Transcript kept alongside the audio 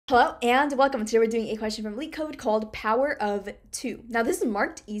Hello and welcome. Today we're doing a question from LeetCode called power of 2. Now this is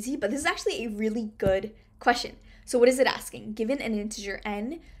marked easy, but this is actually a really good question. So what is it asking? Given an integer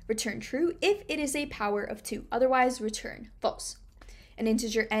n, return true if it is a power of 2. Otherwise, return false. An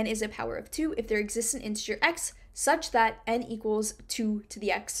integer n is a power of 2 if there exists an integer x such that n equals 2 to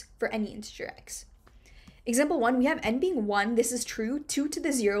the x for any integer x. Example 1, we have n being 1. This is true. 2 to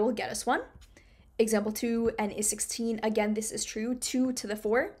the 0 will get us 1. Example 2, n is 16. Again, this is true. 2 to the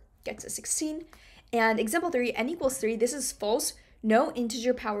 4 gets us 16. And example 3, n equals 3. This is false. No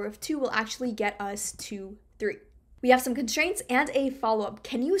integer power of 2 will actually get us to 3. We have some constraints and a follow-up.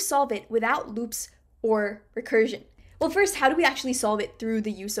 Can you solve it without loops or recursion? Well, first, how do we actually solve it through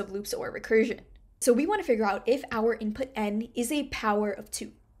the use of loops or recursion? So we want to figure out if our input n is a power of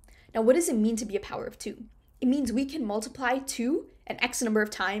 2. Now, what does it mean to be a power of 2? It means we can multiply 2 an x number of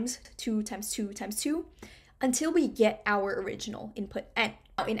times, 2 times 2 times 2, until we get our original input n.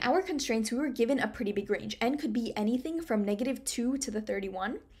 Now, in our constraints, we were given a pretty big range. N could be anything from negative 2 to the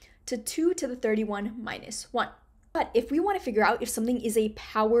 31 to 2 to the 31 minus 1. But if we want to figure out if something is a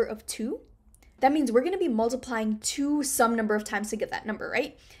power of 2, that means we're going to be multiplying 2 some number of times to get that number,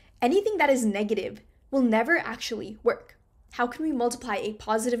 right? Anything that is negative will never actually work. How can we multiply a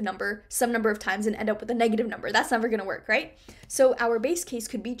positive number some number of times and end up with a negative number? That's never going to work, right? So our base case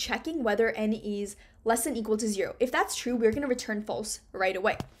could be checking whether n is less than or equal to 0. If that's true, we're going to return false right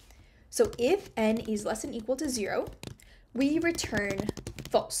away. So if n is less than or equal to 0, we return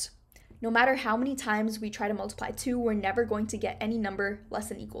false. No matter how many times we try to multiply 2, we're never going to get any number less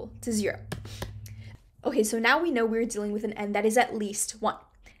than or equal to 0. Okay, so now we know we're dealing with an n that is at least 1.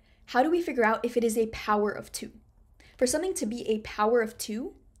 How do we figure out if it is a power of 2? For something to be a power of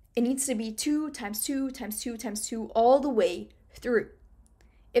 2, it needs to be 2 times 2 times 2 times 2 all the way through.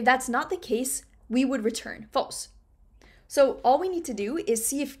 If that's not the case, we would return false. So all we need to do is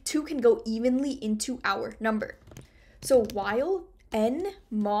see if 2 can go evenly into our number. So while n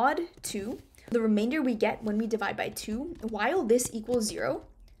mod 2, the remainder we get when we divide by 2, while this equals 0,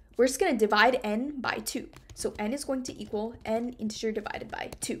 we're just going to divide n by 2. So n is going to equal n integer divided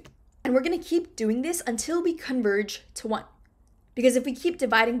by 2. And we're going to keep doing this until we converge to 1. Because if we keep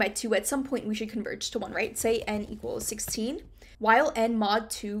dividing by 2, at some point we should converge to 1, right? Say n equals 16. While n mod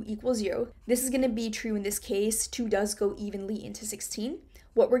 2 equals 0, this is going to be true in this case. 2 does go evenly into 16.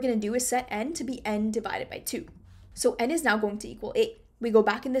 What we're going to do is set n to be n divided by 2. So n is now going to equal 8. We go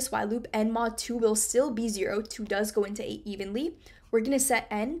back in this while loop. N mod 2 will still be 0. 2 does go into 8 evenly. We're going to set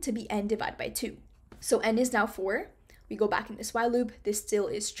n to be n divided by 2. So n is now 4. We go back in this while loop. This still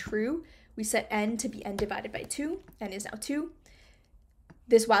is true. We set n to be n divided by 2. N is now 2.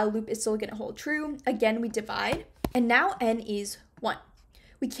 This while loop is still going to hold true. Again, we divide. And now n is 1.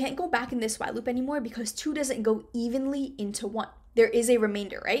 We can't go back in this while loop anymore because 2 doesn't go evenly into 1. There is a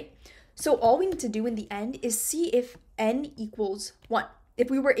remainder, right? So all we need to do in the end is see if n equals 1. If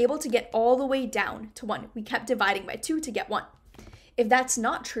we were able to get all the way down to 1, we kept dividing by 2 to get 1. If that's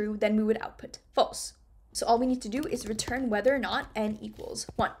not true, then we would output false. So all we need to do is return whether or not n equals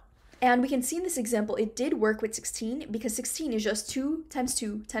 1. And we can see in this example, it did work with 16 because 16 is just 2 times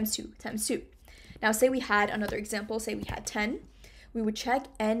 2 times 2 times 2. Now say we had another example, say we had 10. We would check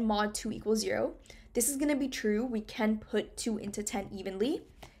n mod 2 equals 0. This is going to be true. We can put 2 into 10 evenly.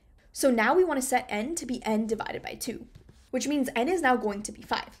 So now we want to set n to be n divided by 2, which means n is now going to be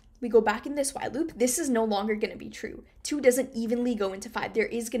 5. We go back in this while loop. This is no longer going to be true. 2 doesn't evenly go into 5. There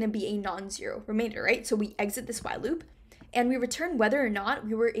is going to be a non-zero remainder, right? So we exit this while loop and we return whether or not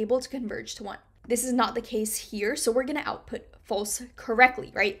we were able to converge to 1. This is not the case here, so we're going to output false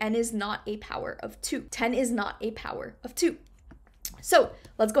correctly, right? N is not a power of 2. 10 is not a power of 2. So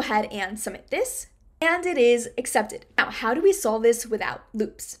let's go ahead and submit this, and it is accepted. Now, how do we solve this without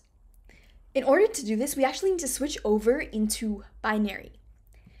loops? In order to do this, we actually need to switch over into binary.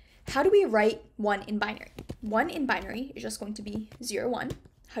 How do we write 1 in binary? 1 in binary is just going to be 0, 1.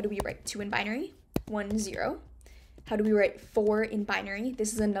 How do we write 2 in binary? 1, 0. How do we write 4 in binary?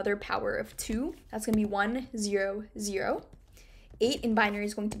 This is another power of 2. That's going to be 1, 0, 0. 8 in binary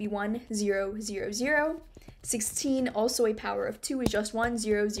is going to be 1, 0, 0, 0. 16, also a power of 2, is just 1,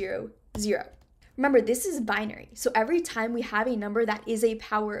 0, 0, 0. Remember, this is binary. So every time we have a number that is a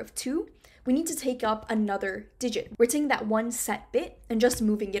power of 2, we need to take up another digit. We're taking that one set bit and just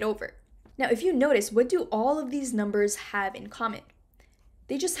moving it over. Now, if you notice, what do all of these numbers have in common?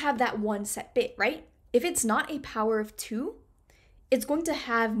 They just have that one set bit, right? If it's not a power of 2, it's going to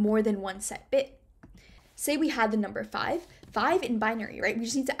have more than one set bit. Say we had the number 5. 5 in binary, right? We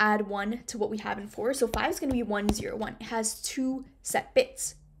just need to add 1 to what we have in 4. So 5 is going to be 1, 0, 1. It has 2 set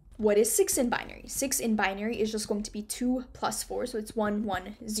bits. What is 6 in binary? 6 in binary is just going to be 2 plus 4, so it's 1,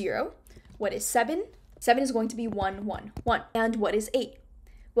 1, 0. What is 7? 7 is going to be 1, 1, 1. And what is 8?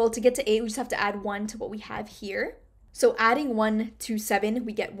 Well, to get to 8, we just have to add 1 to what we have here. So adding 1 to 7,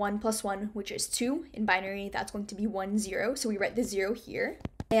 we get 1 plus 1, which is 2. In binary, that's going to be 1, 0. So we write the 0 here.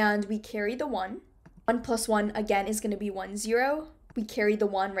 And we carry the 1. 1 plus 1, again, is going to be 1, 0. We carry the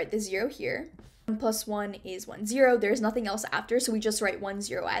 1, write the 0 here. 1 plus 1 is 1, 0. There's nothing else after, so we just write 1,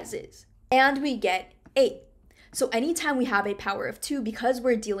 0 as is. And we get 8. So anytime we have a power of 2, because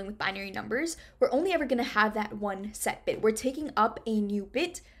we're dealing with binary numbers, we're only ever going to have that one set bit. We're taking up a new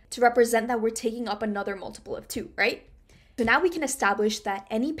bit to represent that we're taking up another multiple of 2, right? So now we can establish that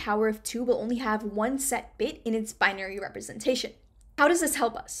any power of 2 will only have one set bit in its binary representation. How does this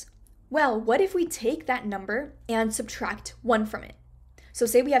help us? Well, what if we take that number and subtract 1 from it? So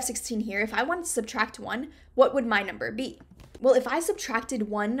say we have 16 here. If I wanted to subtract 1, what would my number be? Well, if I subtracted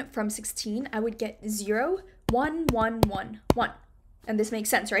 1 from 16, I would get 0, 1, 1, 1, 1. And this makes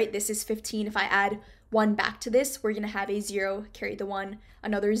sense, right? This is 15. If I add 1 back to this, we're going to have a 0, carry the 1,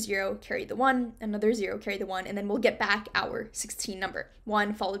 another 0, carry the 1, another 0, carry the 1, and then we'll get back our 16 number,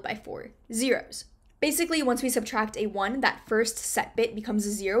 1 followed by 4 zeros. Basically, once we subtract a 1, that first set bit becomes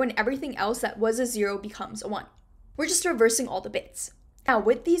a 0, and everything else that was a 0 becomes a 1. We're just reversing all the bits. Now,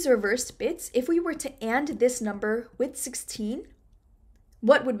 with these reversed bits, if we were to AND this number with 16,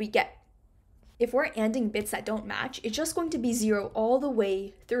 what would we get? If we're ANDing bits that don't match, it's just going to be 0 all the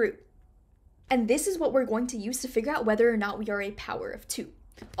way through. And this is what we're going to use to figure out whether or not we are a power of 2.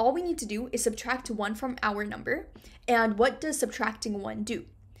 All we need to do is subtract 1 from our number. And what does subtracting 1 do?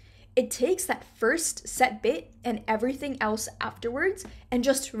 It takes that first set bit and everything else afterwards and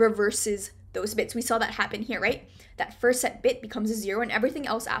just reverses those bits. We saw that happen here, right? That first set bit becomes a 0 and everything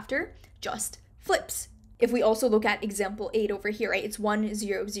else after just flips. If we also look at example 8 over here, right? It's 1,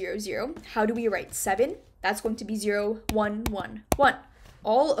 0, 0, 0. How do we write 7? That's going to be 0, 1, 1, 1.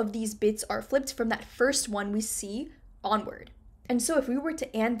 All of these bits are flipped from that first one we see onward. And so if we were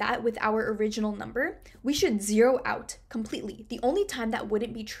to AND that with our original number, we should 0 out completely. The only time that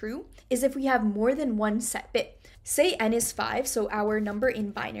wouldn't be true is if we have more than one set bit. Say n is 5, so our number in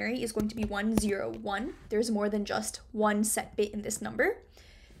binary is going to be 1, 0, 1. There's more than just one set bit in this number.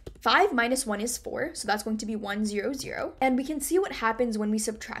 5 minus 1 is 4, so that's going to be 1, 0, 0. And we can see what happens when we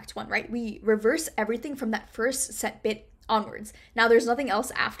subtract 1, right? We reverse everything from that first set bit onwards. Now there's nothing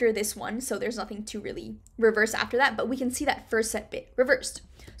else after this one, so there's nothing to really reverse after that, but we can see that first set bit reversed.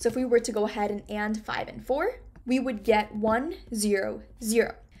 So if we were to go ahead and AND 5 and 4, we would get 1, 0,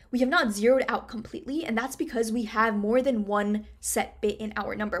 0. We have not zeroed out completely, and that's because we have more than one set bit in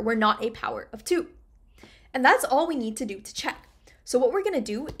our number. We're not a power of 2. And that's all we need to do to check. So what we're going to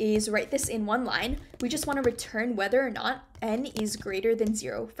do is write this in one line. We just want to return whether or not n is greater than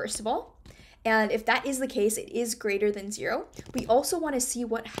 0, first of all. And if that is the case, it is greater than 0. We also want to see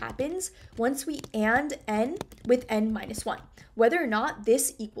what happens once we AND n with n minus 1, whether or not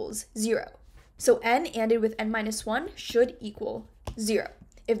this equals 0. So n ANDed with n minus 1 should equal 0.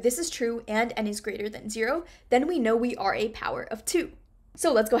 If this is true and n is greater than 0, then we know we are a power of 2.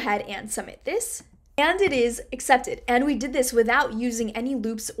 So let's go ahead and submit this. And it is accepted. And we did this without using any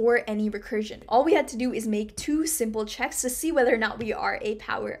loops or any recursion. All we had to do is make 2 simple checks to see whether or not we are a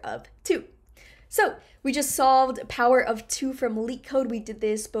power of 2. So we just solved power of 2 from LeetCode. We did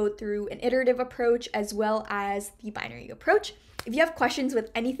this both through an iterative approach as well as the binary approach. If you have questions with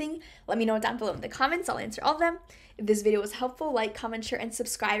anything, let me know down below in the comments. I'll answer all of them. If this video was helpful, like, comment, share, and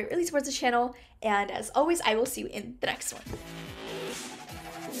subscribe. It really supports the channel. And as always, I will see you in the next one.